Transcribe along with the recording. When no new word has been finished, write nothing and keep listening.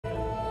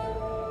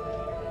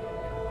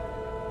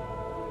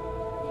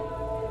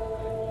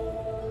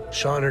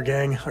Shaw and her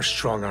gang are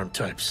strong-arm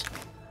types.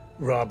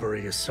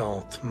 Robbery,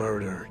 assault,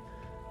 murder.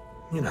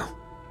 You know.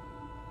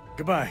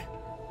 Goodbye.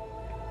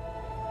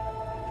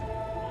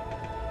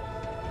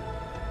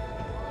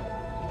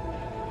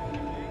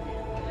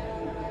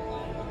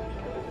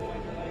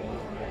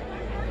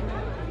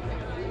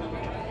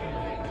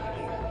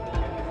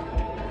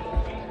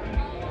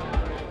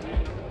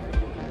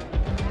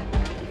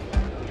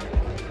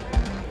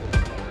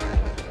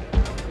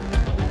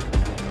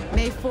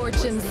 May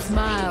fortune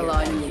smile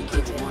on you.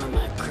 Give one of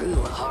my crew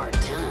a hard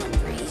time,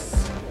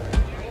 Reese.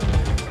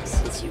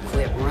 Since you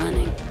quit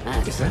running,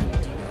 Is that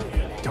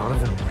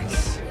Donovan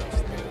Reese?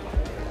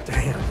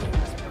 Damn.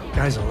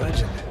 Guy's a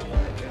legend.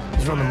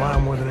 He's run the mile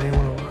more than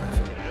anyone alive.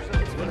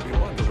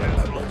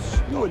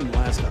 You wouldn't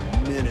last a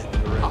minute in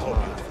the red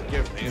mile.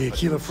 The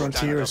Aquila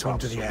frontier is home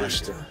to the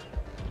Ashta.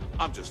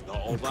 I'm just not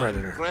all And that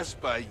Predator. impressed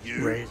by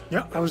you. Raid.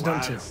 Yeah, I was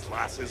done too. Lads,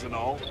 lasses and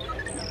all.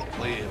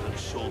 Playing as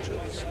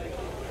soldiers.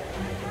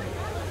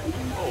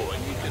 Oh,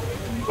 and you can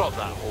drop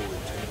that whole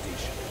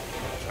intimidation.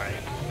 Try.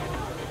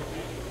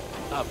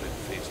 I've been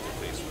face to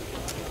face with you.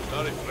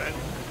 Sorry, friend.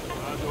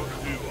 I don't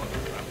do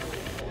autographs.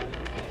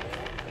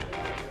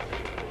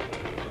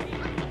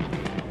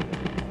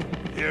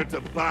 Here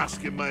to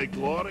bask in my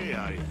glory,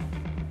 are you?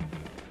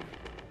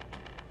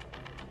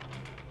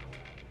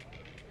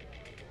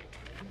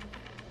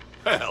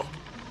 Well,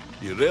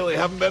 you really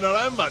haven't been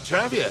around much,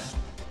 have you?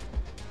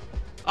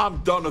 I'm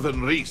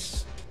Donovan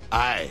Reese.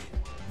 Aye,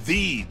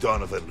 the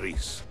Donovan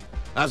Reese.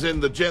 As in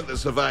the gent that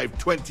survived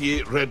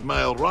 28 Red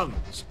Mile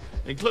runs,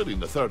 including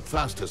the third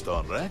fastest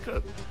on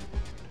record.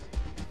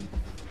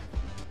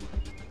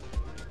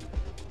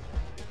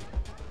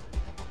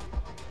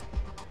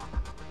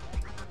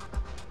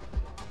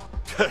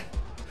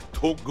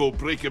 Don't go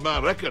breaking my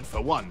record,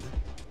 for one.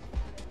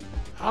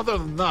 Other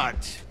than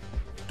that,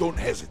 don't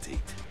hesitate.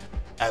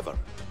 Ever.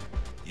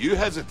 You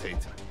hesitate.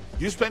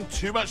 You spend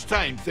too much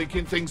time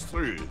thinking things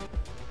through.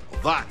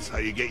 Well, that's how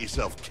you get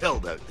yourself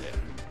killed out there.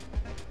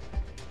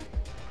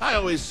 I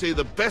always say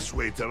the best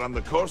way to run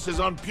the course is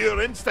on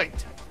pure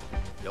instinct.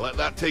 You let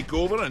that take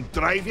over and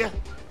drive you,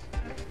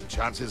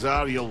 chances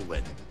are you'll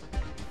win.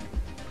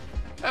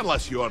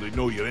 Unless you already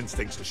know your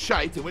instincts are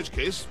shite, in which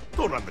case,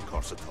 don't run the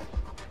course at all.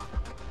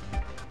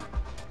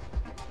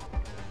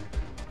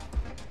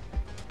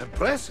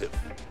 Impressive?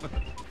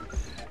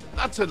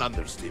 That's an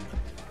understatement.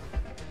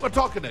 We're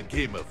talking a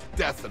game of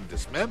death and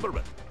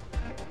dismemberment.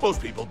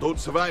 Most people don't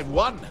survive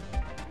one,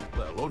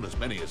 let alone as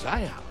many as I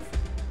have.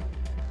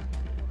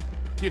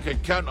 You can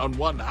count on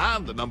one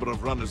hand the number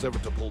of runners ever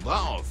to pull that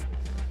off,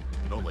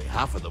 and only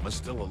half of them are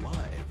still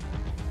alive.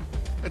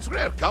 It's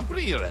rare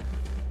company you're in,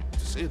 to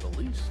say the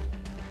least.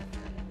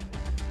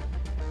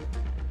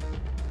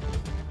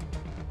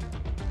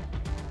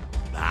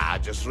 Nah,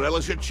 just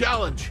relish a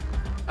challenge.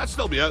 I'd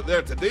still be out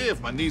there today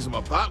if my knees and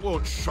my back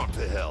won't shot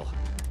to hell.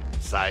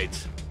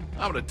 Besides,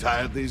 I'm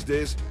retired these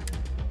days.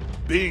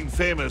 Being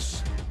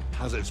famous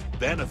has its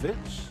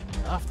benefits,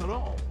 after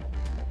all.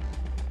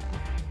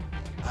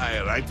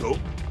 Aye, righto.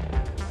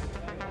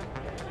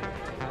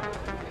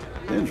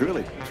 Ben's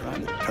really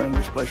trying to turn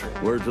this place.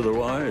 Word to the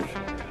wise.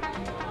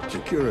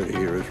 Security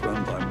here is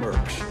run by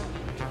mercs.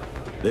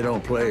 They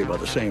don't play by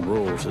the same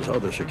rules as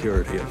other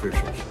security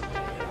officials.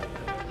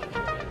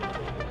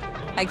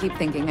 I keep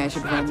thinking I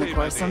should run the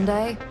course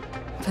someday,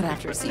 but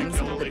after seeing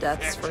some of the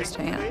deaths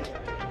firsthand,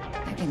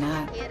 maybe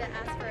not.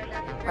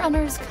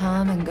 Runners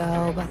come and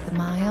go by the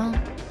mile.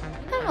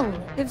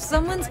 Hell, if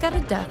someone's got a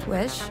death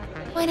wish,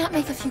 why not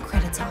make a few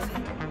credits off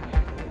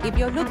it? If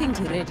you're looking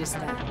to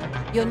register,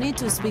 you'll need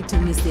to speak to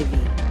Miss Devi.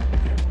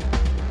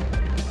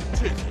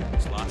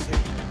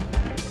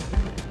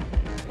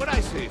 When I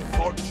say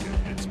fortune,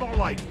 it's more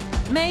like...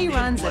 May being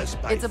runs it.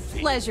 blessed by It's a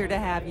fate. pleasure to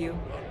have you.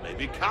 Or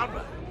maybe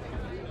karma.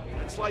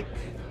 It's like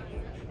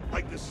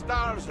the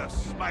stars are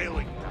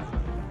smiling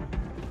down.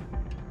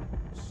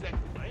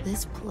 Secondly,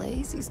 This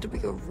place used to be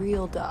a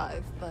real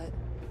dive, but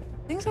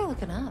things are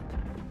looking up.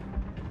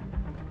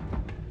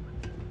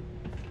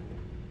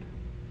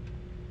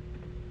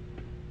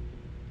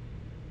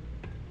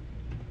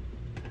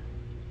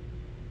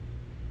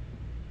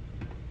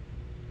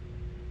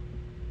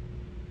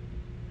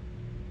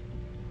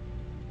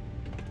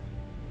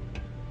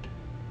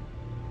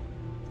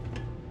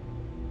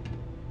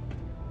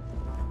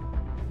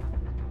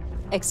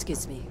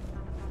 Excuse me.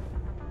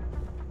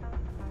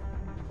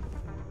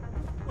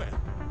 well,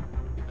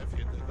 if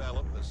you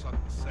develop a sudden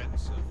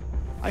sense of...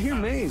 I hear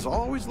May's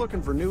always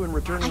looking for new and I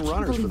returning can't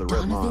runners for the believe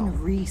Red Mile.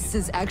 Donovan Reese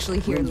is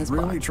actually here in He's this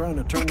really bar. trying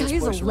to turn That guy this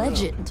is place a around.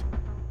 legend.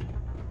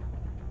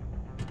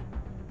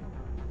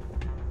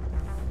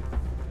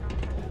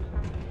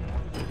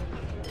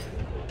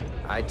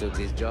 I took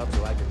this job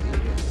so I could be here.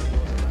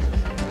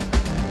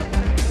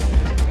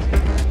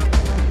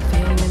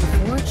 Fame and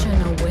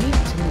fortune await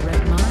in the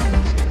Red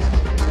Mile.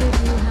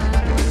 If you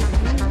have what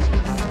it needs.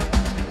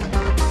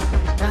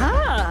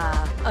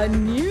 Ah, a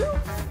new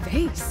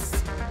face.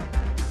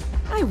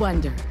 I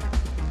wonder,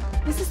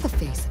 is this the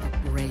face of a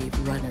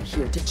brave runner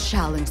here to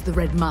challenge the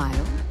Red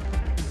Mile?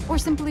 or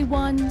simply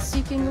one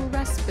seeking a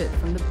respite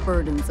from the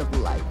burdens of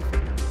life.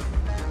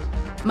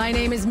 My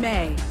name is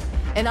May,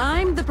 and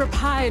I'm the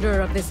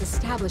proprietor of this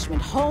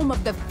establishment, home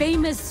of the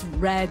famous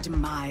Red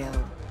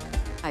Mile.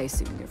 I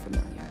assume you're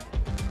familiar.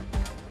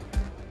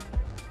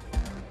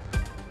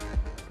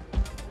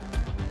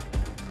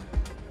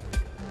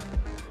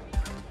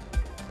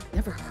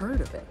 Never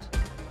heard of it.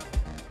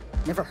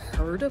 Never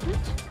heard of it?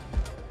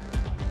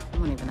 I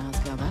won't even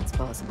ask how that's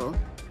possible.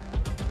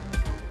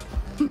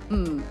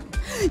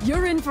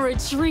 You're in for a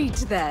treat,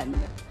 then.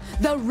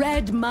 The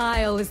Red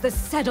Mile is the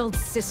settled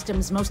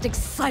system's most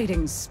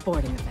exciting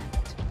sporting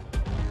event.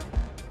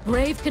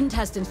 Brave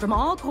contestants from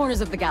all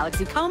corners of the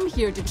galaxy come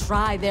here to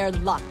try their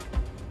luck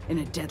in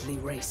a deadly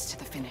race to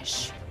the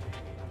finish.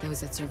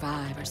 Those that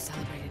survive are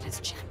celebrated as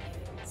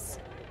champions.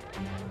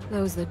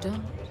 Those that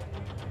don't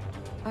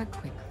are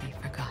quickly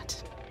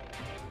forgotten.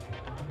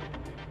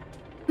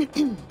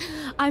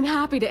 I'm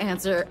happy to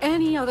answer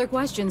any other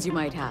questions you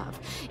might have.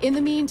 In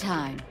the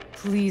meantime,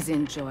 please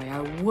enjoy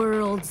our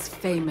world's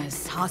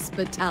famous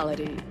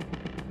hospitality.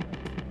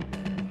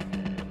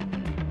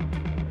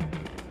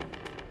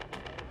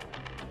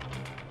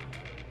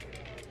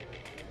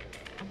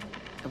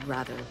 A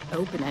rather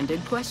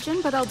open-ended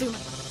question, but I'll do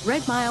it.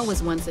 Red Mile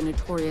was once a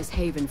notorious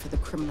haven for the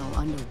criminal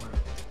underworld.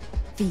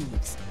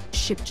 Thieves,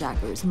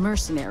 shipjackers,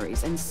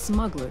 mercenaries, and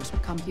smugglers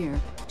would come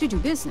here to do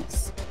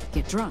business,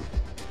 get drunk,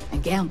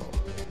 and gamble.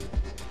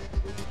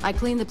 I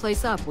cleaned the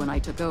place up when I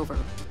took over.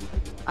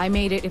 I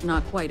made it, if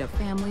not quite a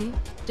family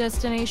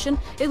destination,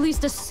 at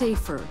least a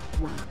safer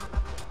one.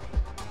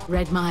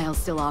 Red Mile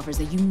still offers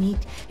a unique,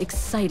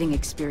 exciting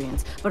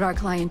experience, but our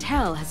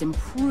clientele has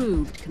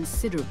improved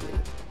considerably,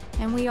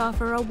 and we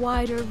offer a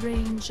wider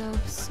range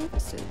of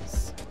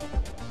services.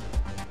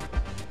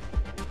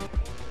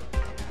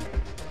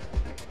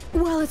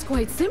 Well, it's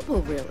quite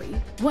simple,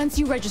 really. Once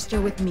you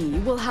register with me,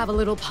 we'll have a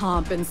little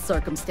pomp and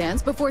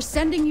circumstance before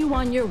sending you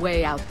on your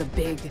way out the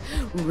big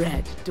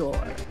red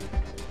door.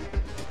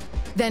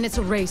 Then it's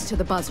a race to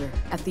the buzzer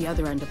at the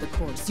other end of the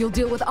course. You'll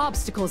deal with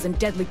obstacles and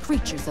deadly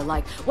creatures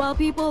alike, while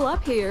people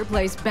up here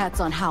place bets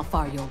on how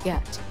far you'll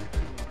get.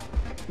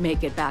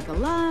 Make it back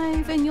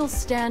alive, and you'll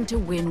stand to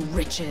win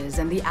riches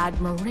and the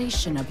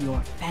admiration of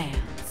your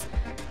fans.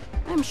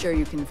 I'm sure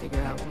you can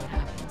figure out what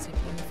happens if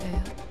you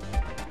fail.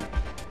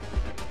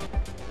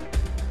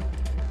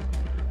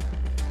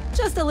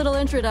 Just a little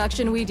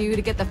introduction we do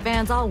to get the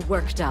fans all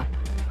worked up.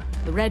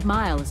 The Red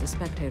Mile is a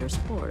spectator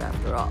sport,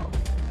 after all.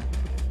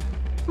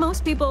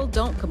 Most people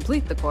don't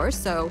complete the course,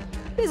 so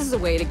this is a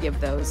way to give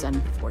those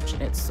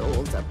unfortunate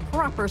souls a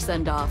proper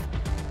send-off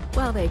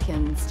while they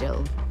can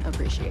still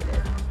appreciate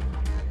it.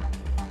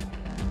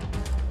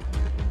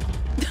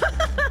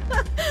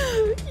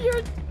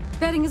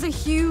 Betting is a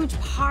huge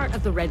part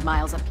of the Red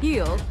Mile's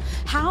appeal.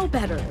 How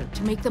better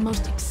to make the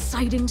most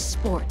exciting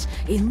sport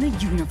in the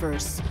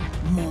universe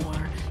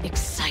more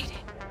exciting?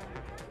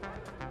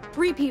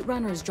 Repeat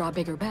runners draw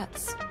bigger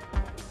bets.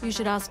 You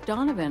should ask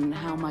Donovan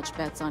how much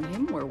bets on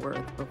him were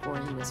worth before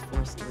he was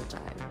forced to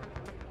retire.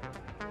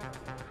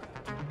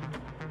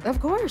 Of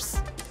course.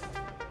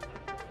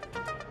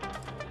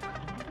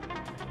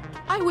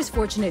 I was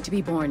fortunate to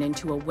be born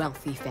into a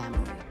wealthy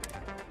family.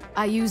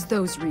 I used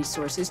those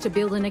resources to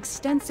build an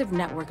extensive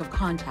network of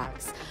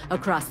contacts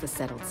across the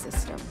settled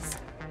systems.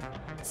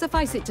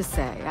 Suffice it to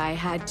say, I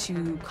had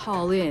to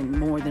call in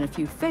more than a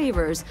few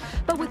favors,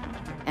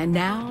 and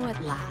now,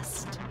 at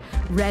last,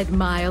 Red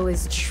Mile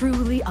is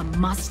truly a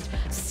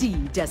must-see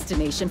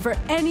destination for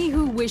any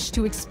who wish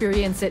to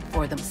experience it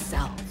for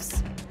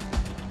themselves.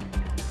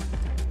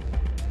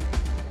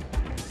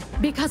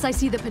 Because I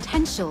see the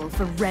potential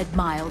for Red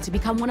Mile to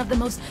become one of the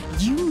most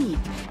unique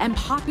and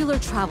popular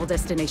travel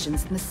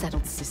destinations in the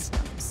settled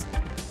systems.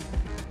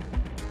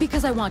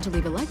 Because I want to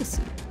leave a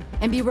legacy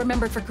and be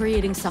remembered for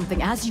creating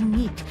something as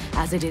unique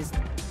as it is.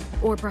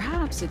 Or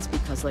perhaps it's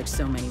because, like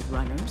so many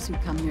runners who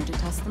come here to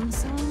test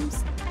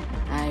themselves,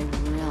 I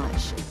really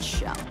should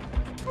show.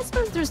 I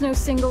suppose there's no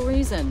single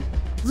reason.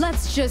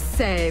 Let's just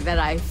say that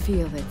I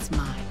feel it's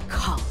my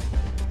calling.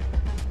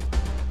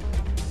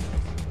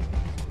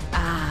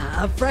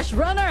 A fresh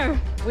runner!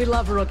 We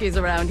love rookies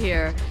around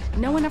here.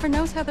 No one ever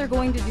knows how they're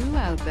going to do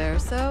out there,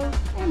 so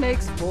it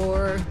makes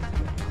for...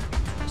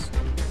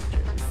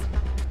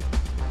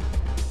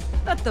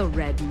 But the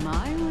Red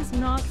Mile is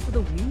not for the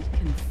weak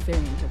and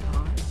faint of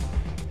heart.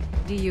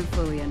 Do you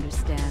fully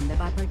understand that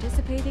by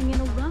participating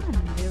in a run,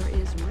 there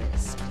is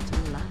risk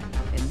to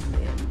life and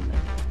limb?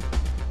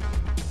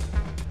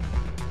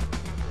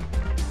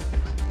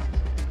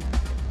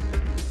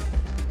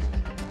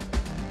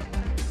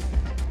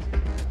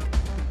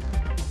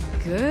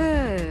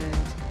 Good.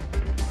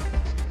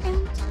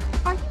 And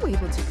are you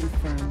able to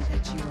confirm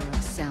that you are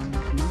of sound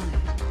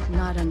mind,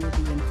 not under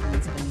the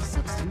influence of any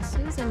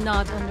substances, and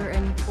not under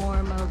any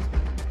form of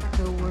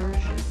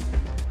coercion?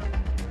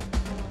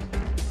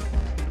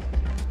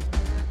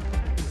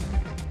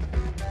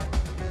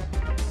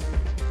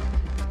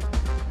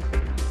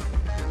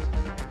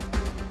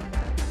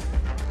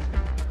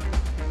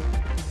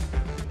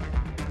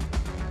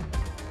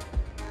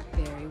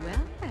 Very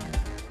well, then.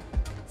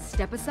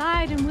 step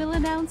aside and we'll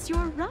announce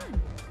your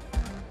run.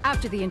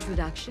 After the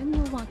introduction,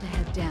 you'll want to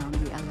head down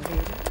the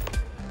elevator.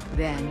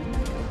 Then,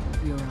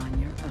 you're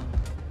on your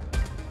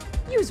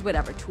own. Use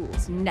whatever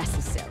tools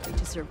necessary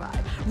to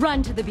survive.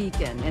 Run to the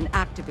beacon and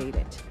activate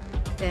it.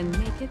 Then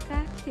make it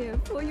back here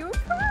for your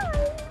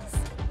prize.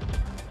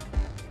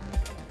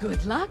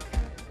 Good luck,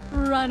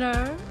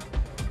 runner.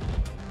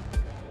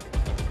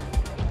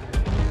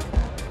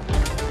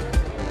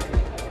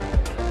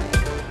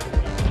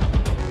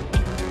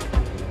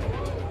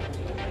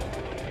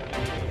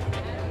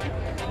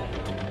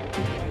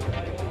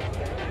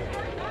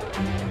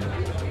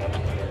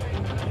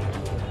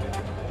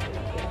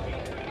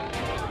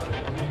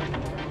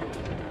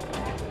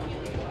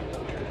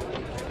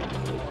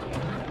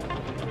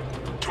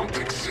 Don't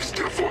think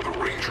Sister for the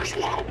Rangers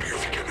will help you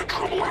if you get into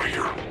trouble out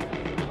here.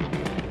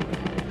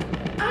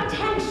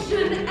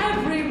 Attention,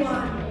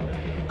 everyone!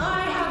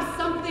 I have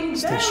something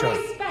Stay very sharp.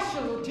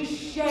 special to So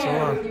share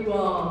long. with you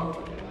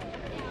all.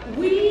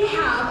 We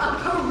have a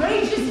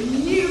courageous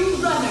new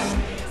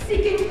runner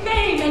seeking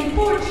fame and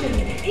fortune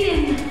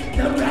in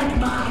the Red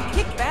Mine.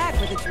 Kick back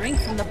with a drink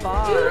from the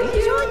bar. Do you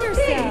Enjoy think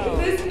yourself.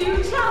 this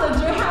new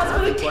challenger has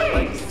what it Quite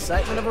like the takes?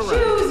 excitement of a run.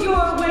 Choose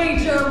your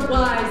wager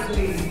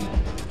wisely.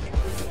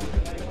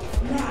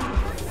 Now,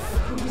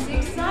 who's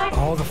excited?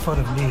 All the fun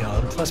of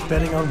Neon, plus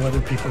betting on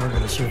whether people are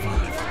going to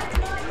survive.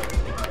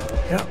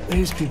 Yep,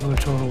 these people are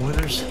total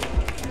winners.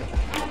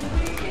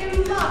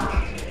 In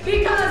luck,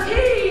 because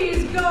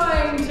he's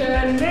going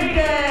to need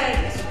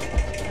it!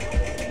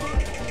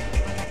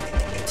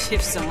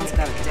 If someone's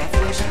got a death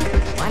wish,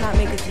 why not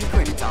make a few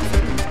credits off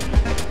it?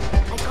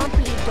 I can't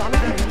believe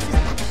Donovan Reese is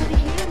actually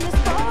here in this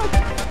fog.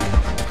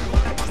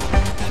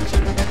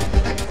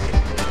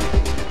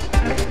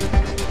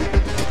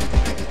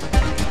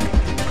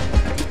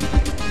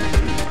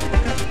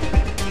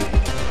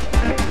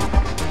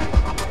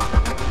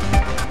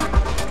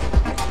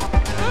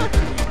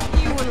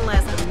 You wouldn't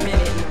last a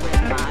minute in the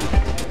red line.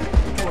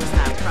 Of course,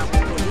 I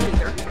probably wouldn't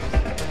either.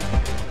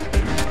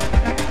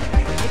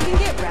 It can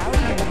get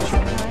rowdy in there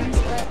sometimes,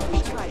 but we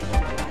try to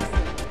keep it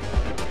classy.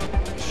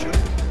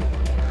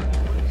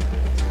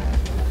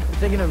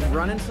 Thinking of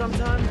running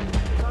sometime?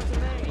 Talk to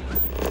me.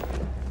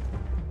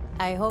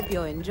 I hope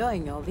you're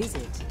enjoying your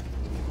visit.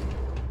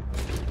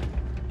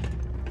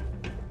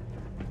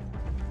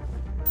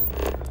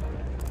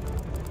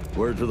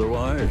 Word to the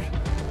wise.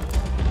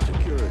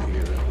 Security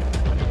here.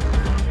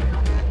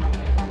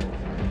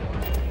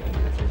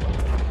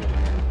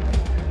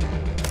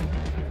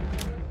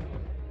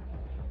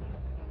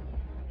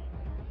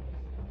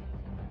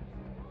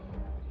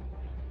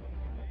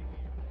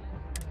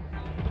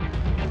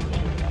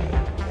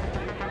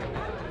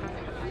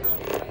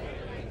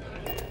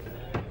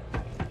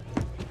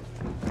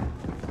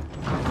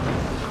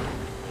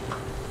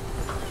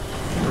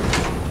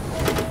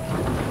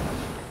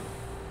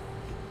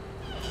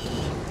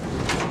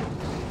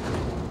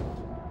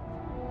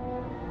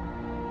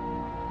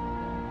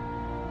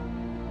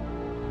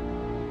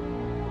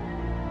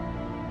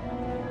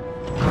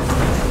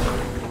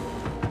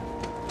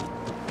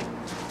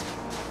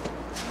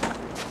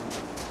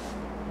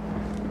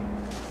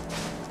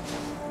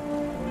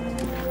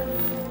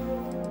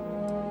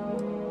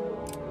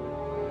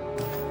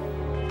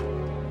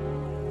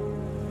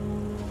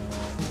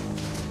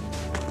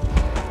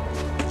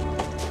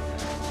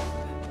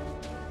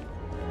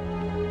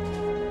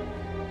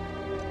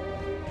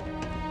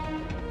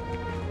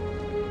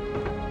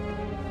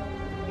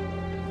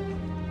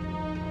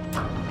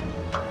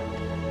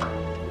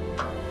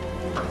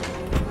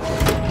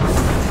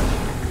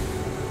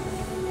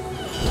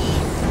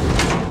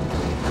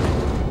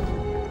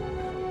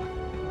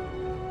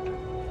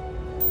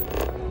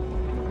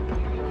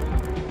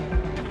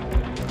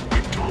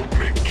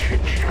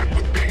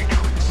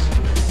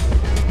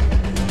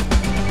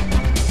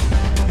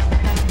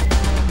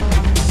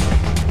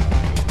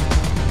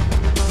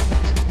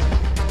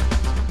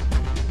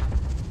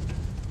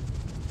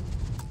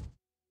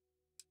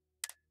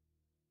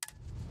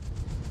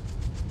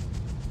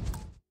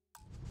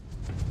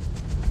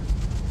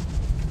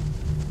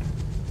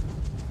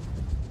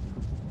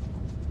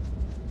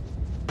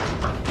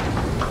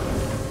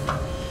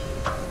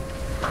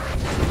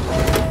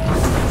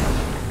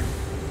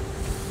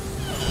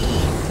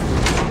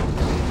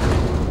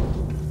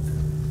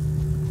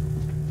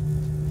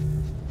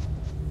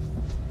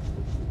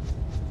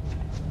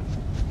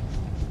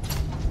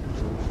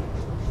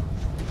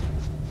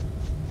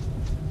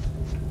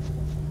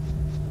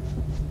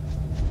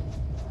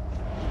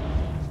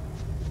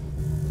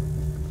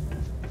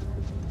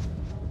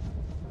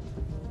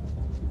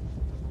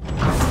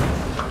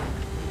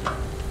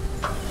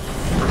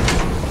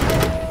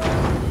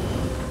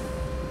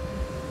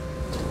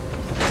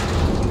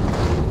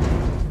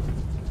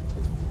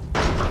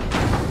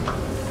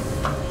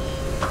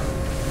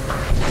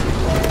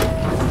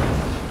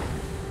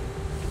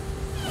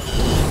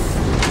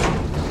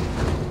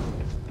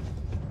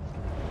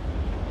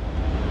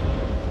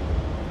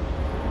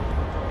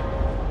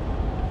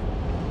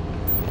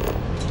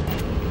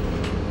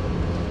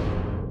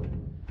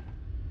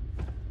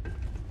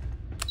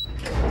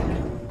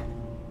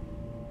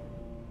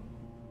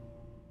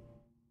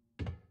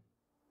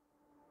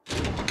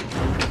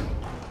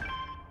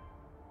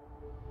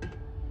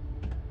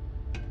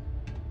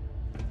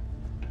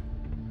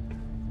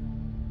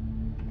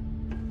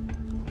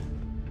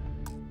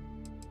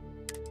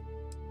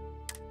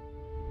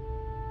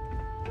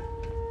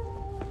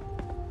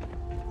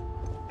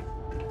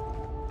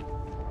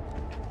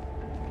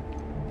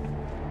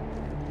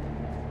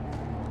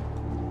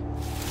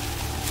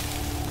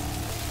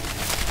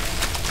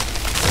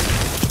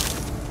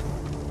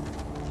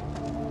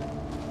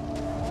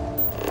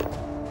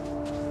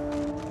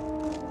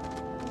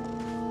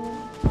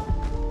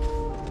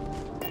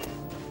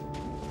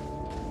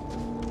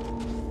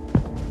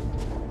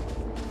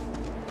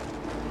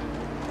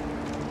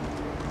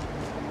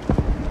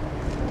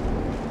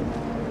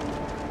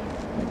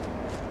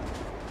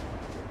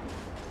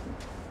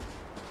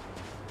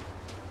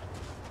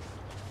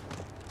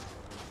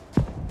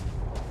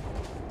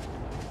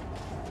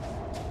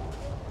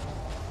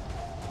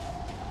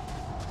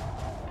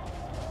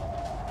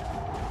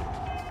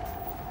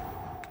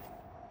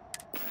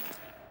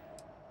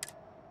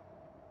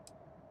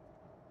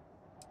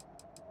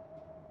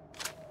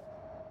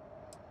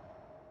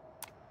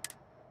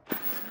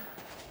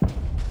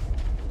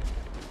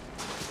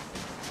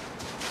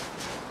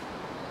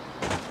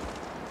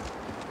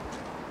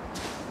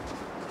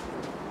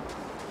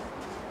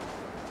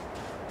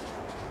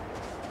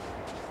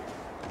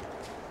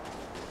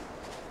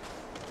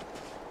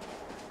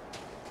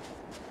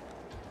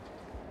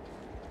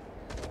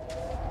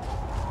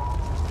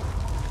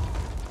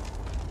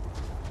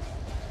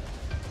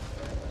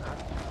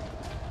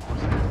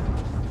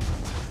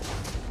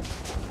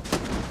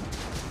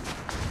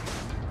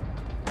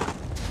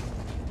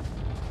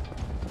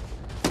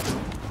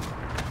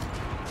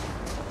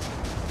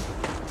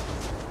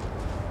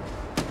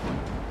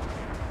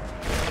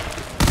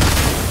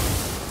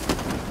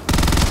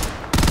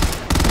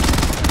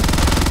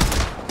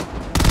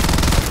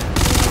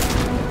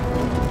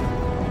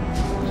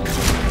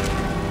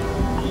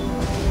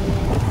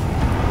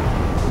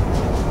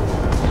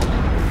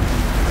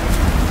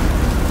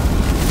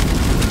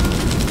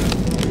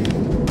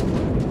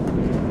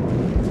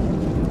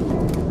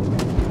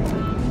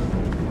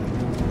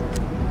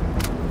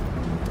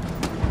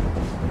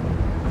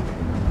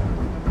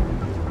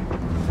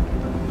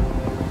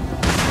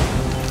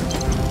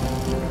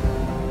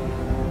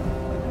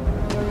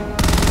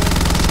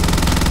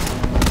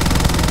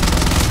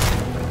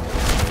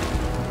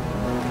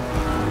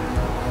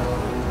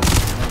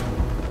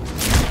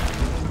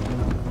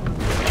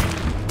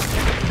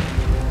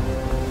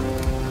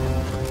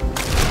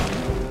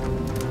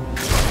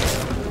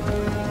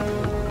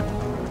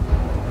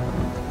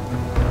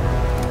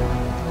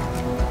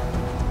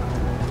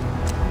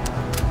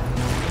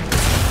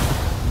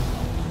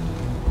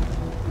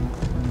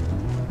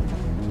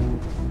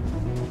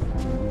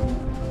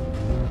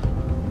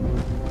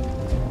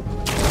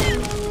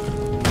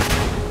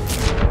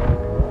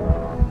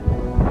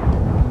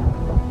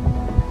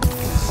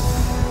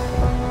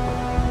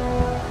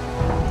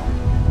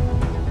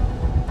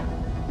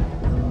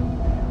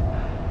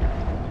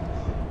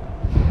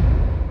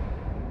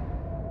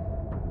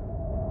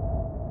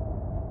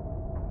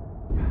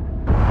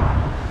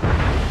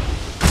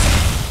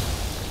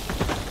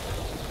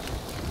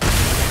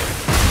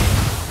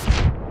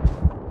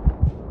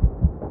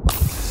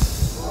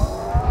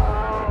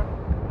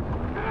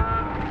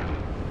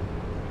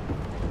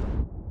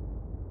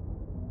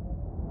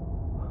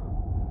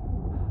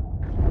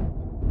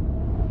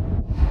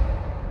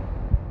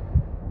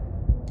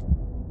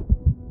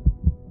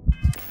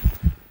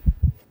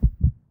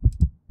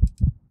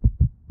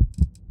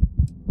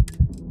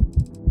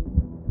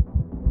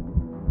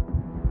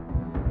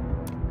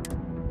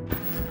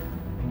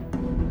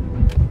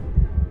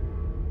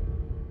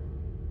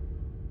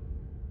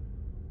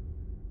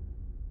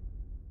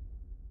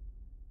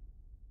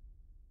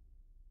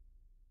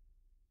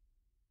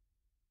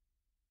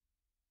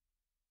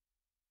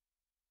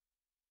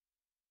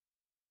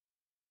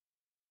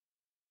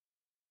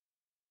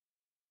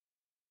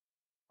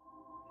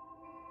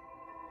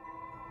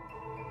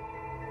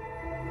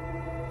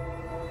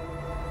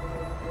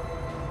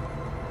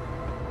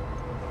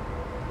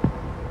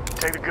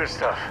 Take the good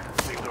stuff.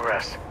 Leave the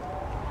rest.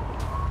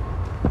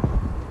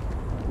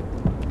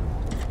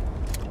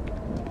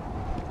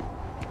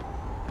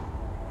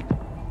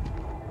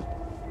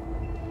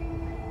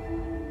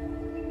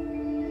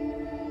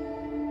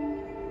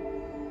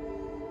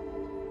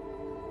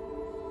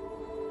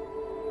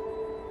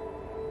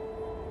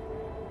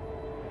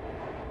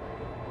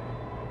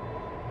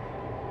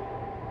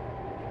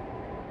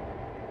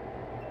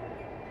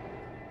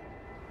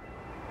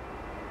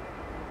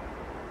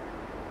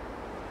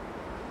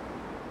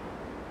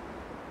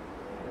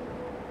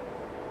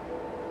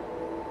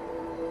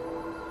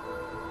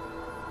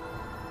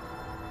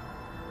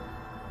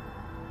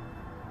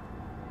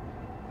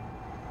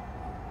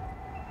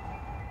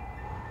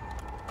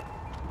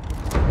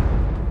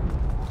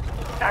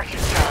 Action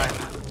time.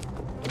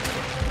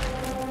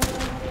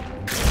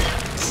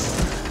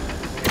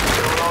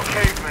 Doing all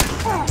cavemen.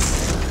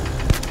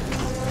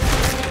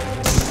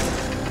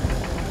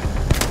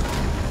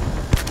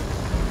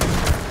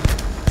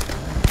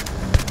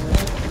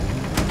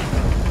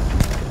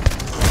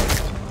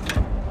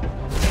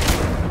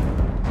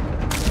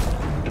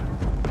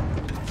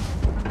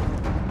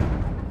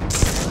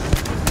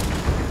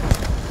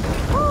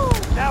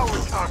 Now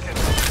we're talking.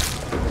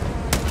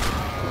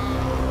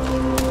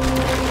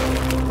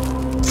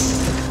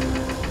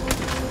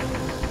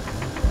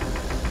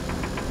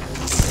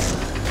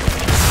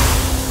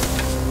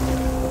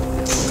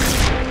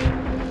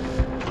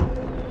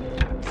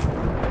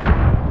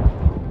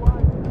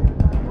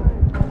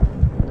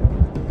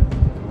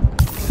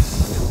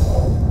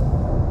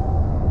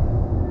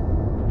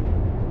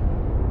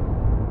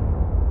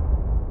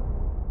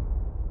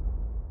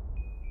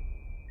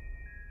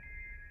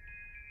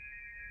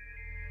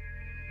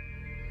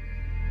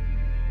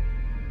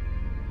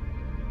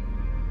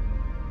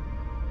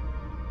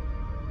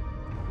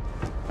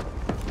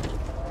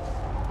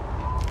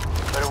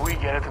 Better we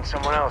get it than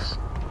someone else.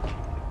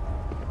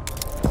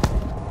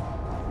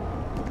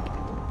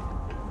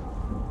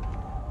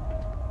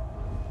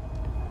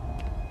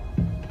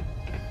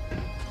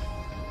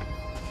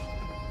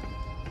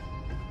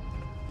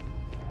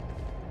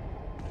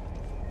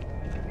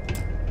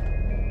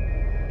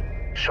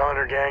 Sean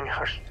or gang,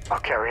 I'll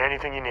carry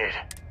anything you need.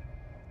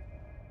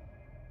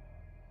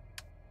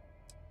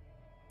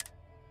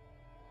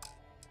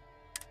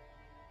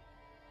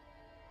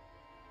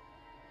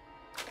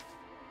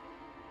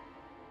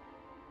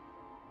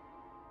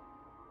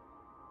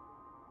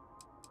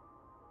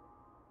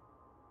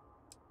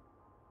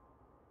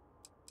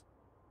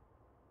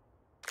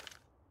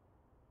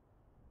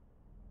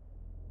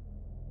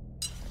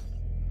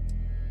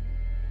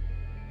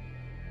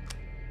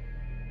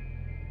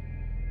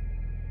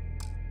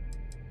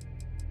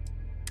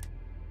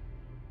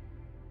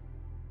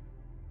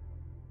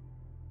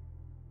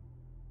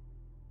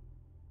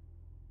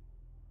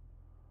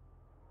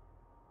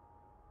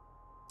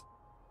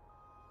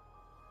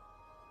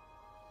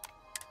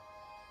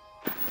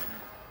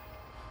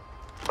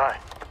 Bye.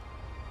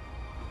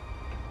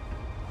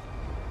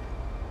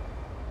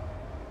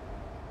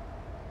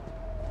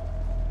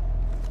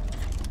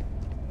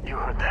 You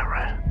heard that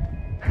right.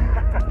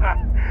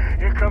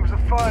 Here comes the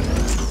fun.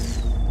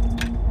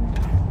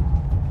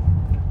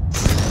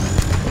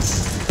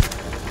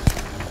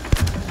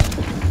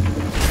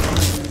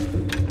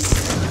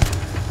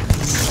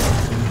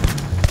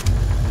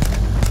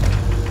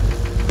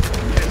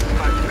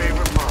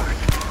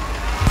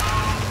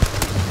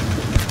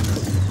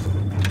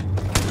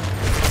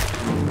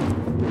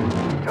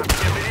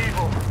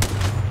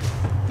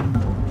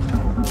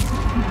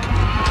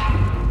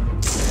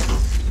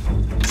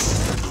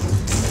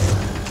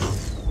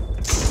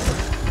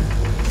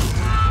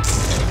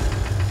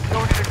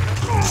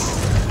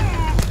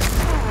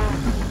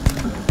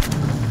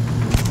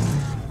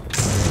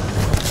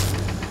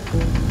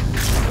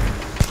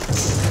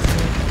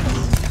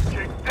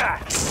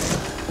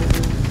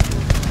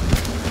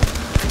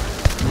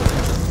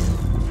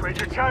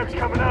 Time's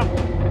coming up.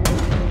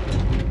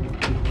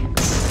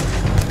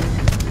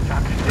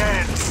 Time to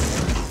dance.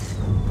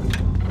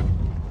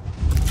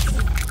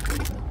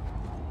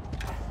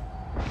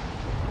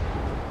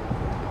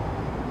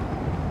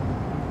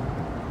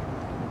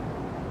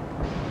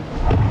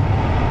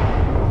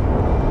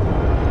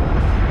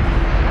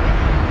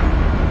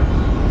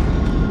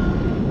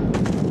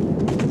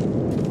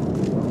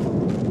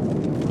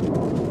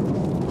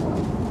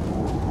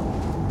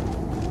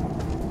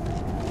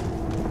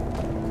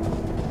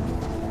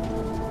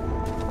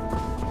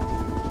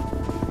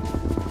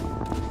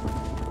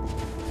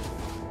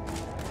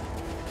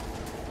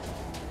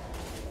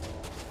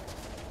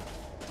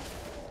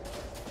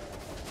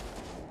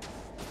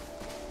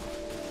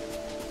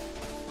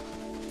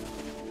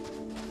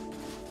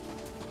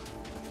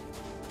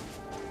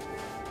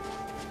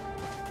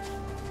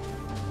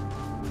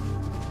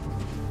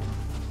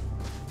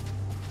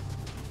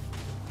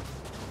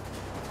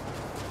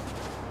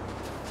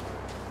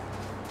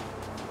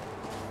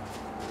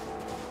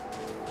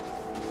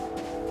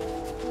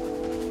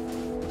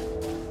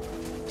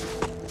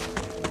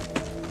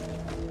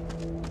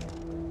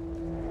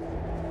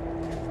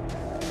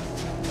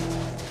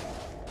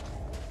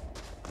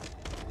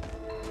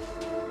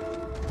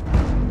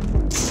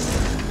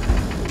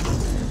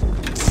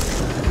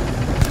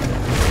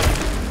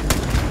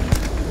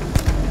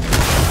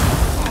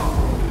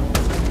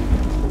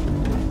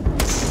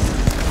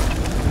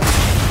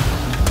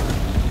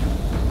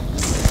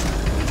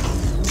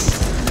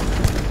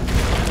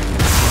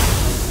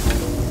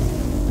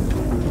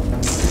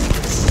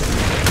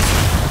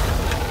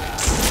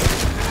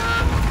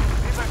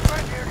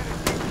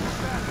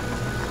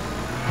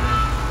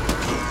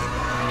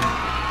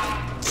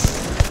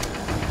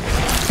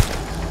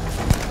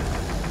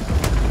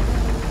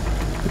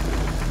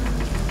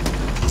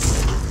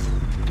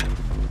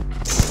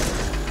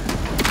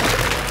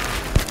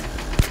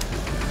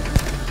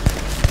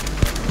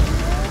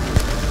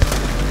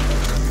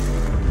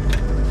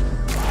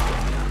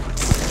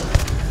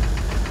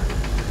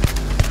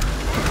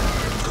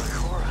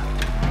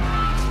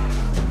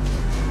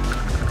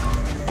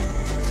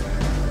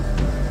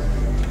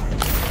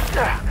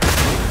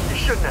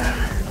 Shouldn't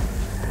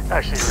have.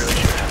 Actually, you really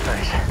should have.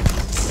 Thanks.